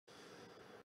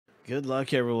Good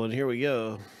luck, everyone. Here we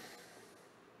go.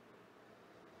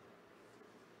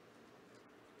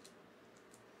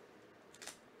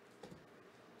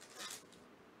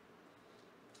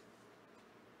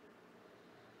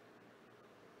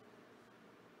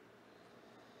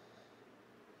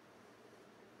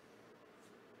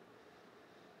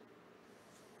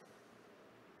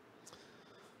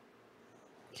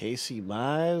 Casey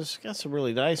Mize. Got some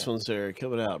really nice ones there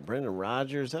coming out. Brendan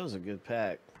Rodgers. That was a good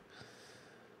pack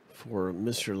for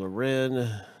Mr. Loren.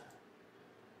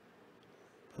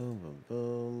 Boom, boom,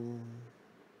 boom.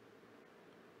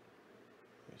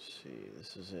 Let's see.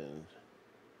 This is in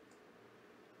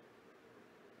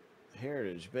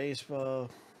Heritage Baseball.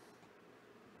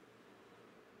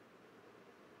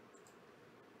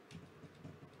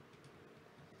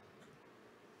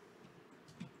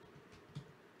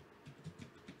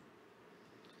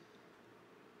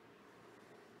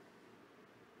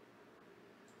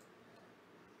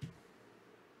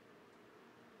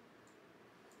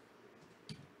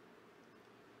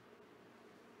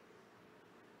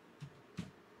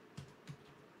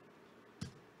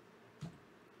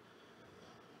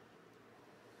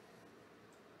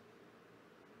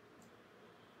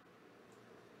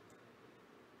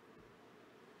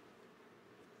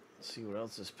 Let's see what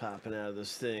else is popping out of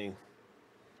this thing.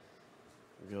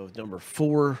 We'll go with number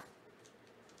 4.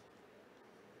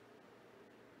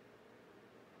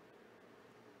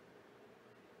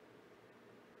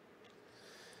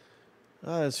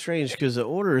 That's strange because the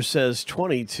order says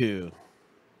 22.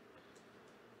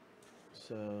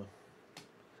 So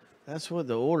that's what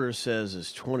the order says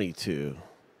is 22.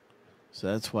 So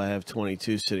that's why I have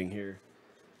 22 sitting here.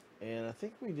 And I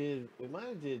think we might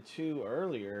have did 2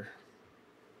 earlier.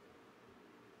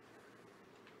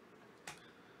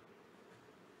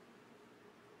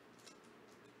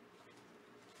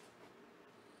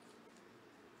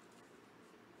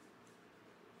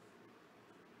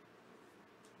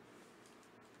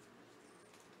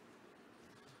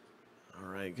 All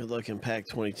right, good luck in pack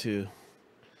 22.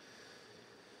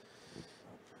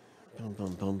 Boom,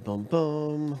 boom, boom, boom,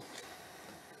 boom.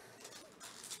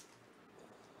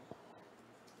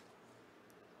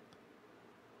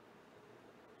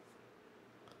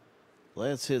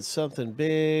 Let's hit something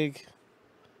big.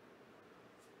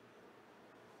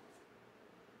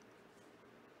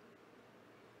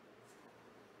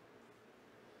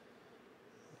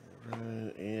 All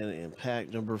right, and in pack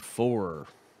number 4.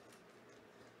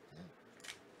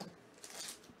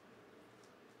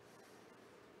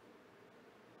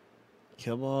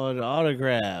 Come on,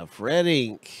 autograph. Red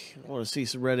ink. I want to see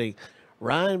some red ink.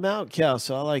 Ryan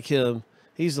Mountcastle. I like him.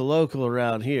 He's the local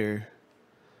around here.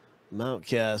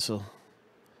 Mountcastle.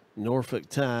 Norfolk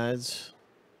Tides.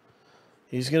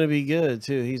 He's going to be good,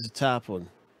 too. He's a top one.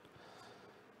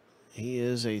 He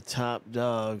is a top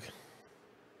dog.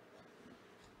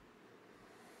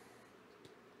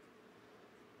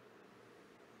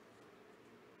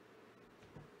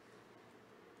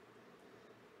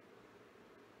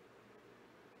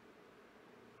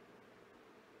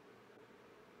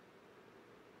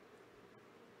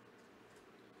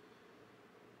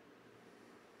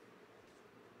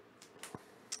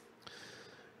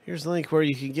 Here's the link where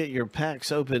you can get your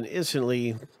packs open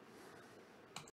instantly